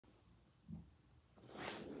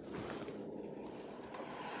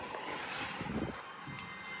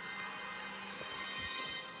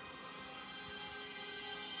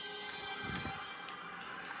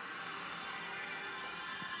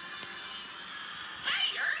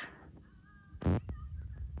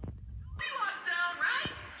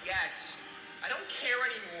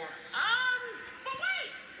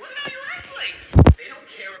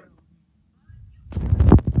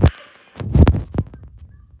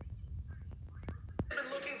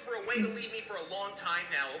way to leave me for a long time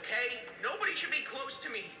now, okay? Nobody should be close to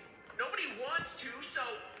me. Nobody wants to, so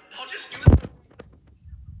I'll just do it.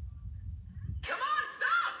 Come on,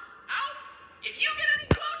 stop! Out! If you get any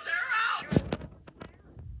closer, I'll...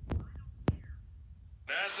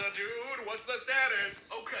 NASA dude, what's the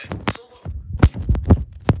status? Okay, so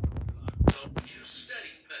you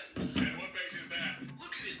steady pace. And what base is that?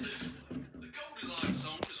 Look at it this way. The Goldilocks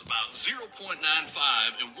zone is about 0.95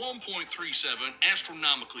 and 1.37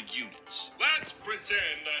 astronomical units. Let's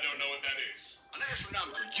pretend I don't know what that is. An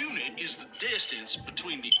astronomical unit is the distance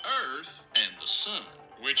between the Earth and the Sun.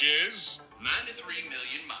 Which is? 93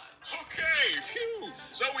 million miles. Okay, phew.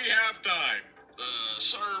 So we have time.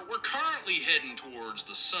 Sir, we're currently heading towards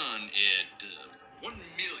the Sun at 1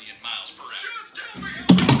 million miles per hour. Just tell me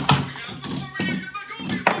how we have before we enter the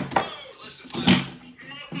Goldilocks zone. Less than 5 hours.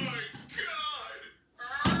 My God.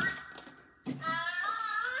 Earth?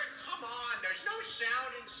 Come on, there's no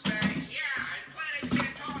sound in space. Yeah, and planets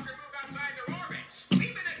can't talk or move outside their orbits.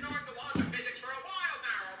 We've been ignoring the laws of physics for a while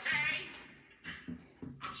now, okay?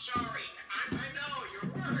 I'm sorry. I know, you're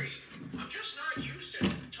worried. I'm just not used to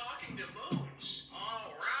talking to moons.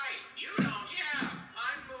 All right, you don't. Yeah,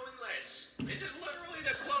 I'm moonless. This is literally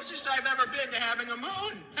the closest I've ever been to having a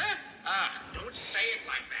moon. Huh? Don't say it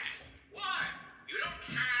like that. What? You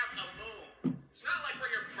don't have a moon. It's not like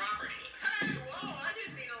we're your property. Hey, whoa, I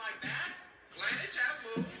didn't mean it like that. Planets have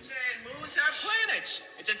moons, and moons have planets.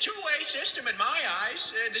 It's a two-way system in my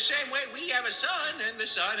eyes. The same way we have a sun, and the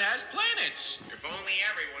sun has planets. If only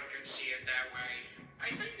everyone could see it that way. I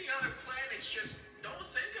think the other planets just don't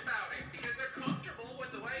think about it, because they're comfortable with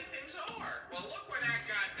the way things are. Well, look where that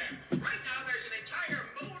got them. Right now, there's an entire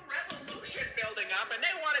moon revolution building up, and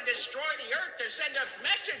they want to destroy the Earth to send a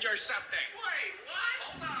message or something. Wait, what?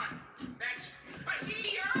 Hold on. But see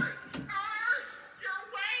the Earth! Earth! You're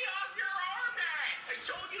way off your orbit! I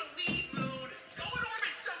told you to leave, Moon. Go and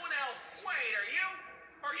orbit someone else. Wait,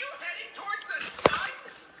 are you heading towards the sun?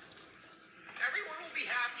 Everyone will be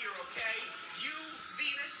happier, okay? You,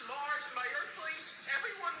 Venus, Mars, my Earthlings,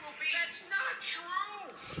 everyone will be... That's not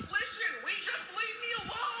true! Listen, just leave me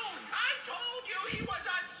alone! I told you he was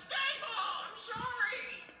unstable! I'm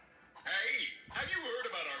sorry! Hey, have you heard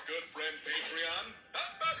about our good friend Patreon?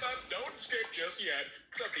 Don't skip just yet.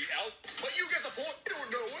 It's not the L, but you get the point. I don't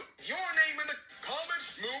know it. Your name in the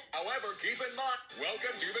comments, move. However, keep in mind,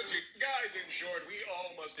 welcome to the guys. In short, we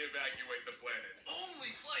all must evacuate the planet. Only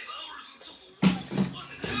 5 hours until the world is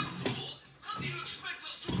uninhabitable. How do you expect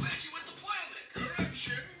us to evacuate the planet?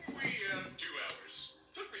 Correction, we have 2 hours.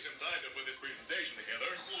 Took me some time to put this presentation together.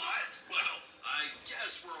 What? Well, I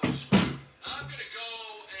guess we're all screwed. I'm gonna go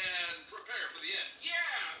and prepare for the end.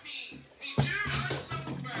 Yeah, me too. Not so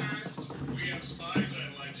fast. We have spies,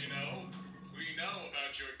 I'd let you know. We know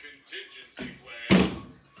about your contingency plan.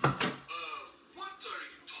 What are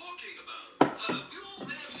you talking about? We all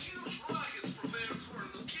have huge rockets prepared for an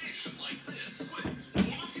occasion like this. Wait,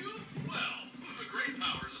 all of you? Well, the great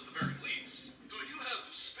powers at the very least. Do you have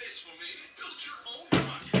space for me? Build your own